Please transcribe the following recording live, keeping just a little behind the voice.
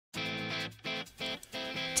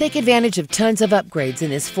Take advantage of tons of upgrades in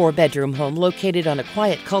this 4-bedroom home located on a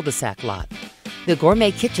quiet cul-de-sac lot. The gourmet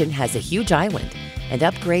kitchen has a huge island and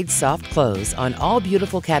upgrades soft close on all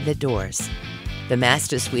beautiful cabinet doors. The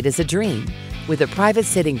master suite is a dream with a private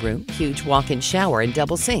sitting room, huge walk-in shower, and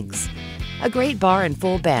double sinks. A great bar and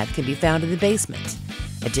full bath can be found in the basement.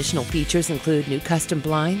 Additional features include new custom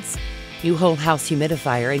blinds, new whole house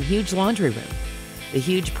humidifier, and huge laundry room. The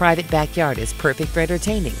huge private backyard is perfect for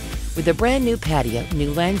entertaining with a brand new patio,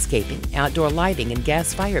 new landscaping, outdoor lighting, and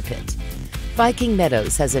gas fire pit. Viking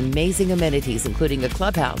Meadows has amazing amenities including a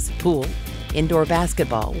clubhouse, pool, indoor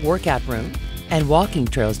basketball, workout room, and walking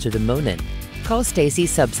trails to the Monin. Call Stacey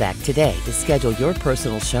Sobczak today to schedule your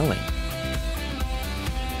personal showing.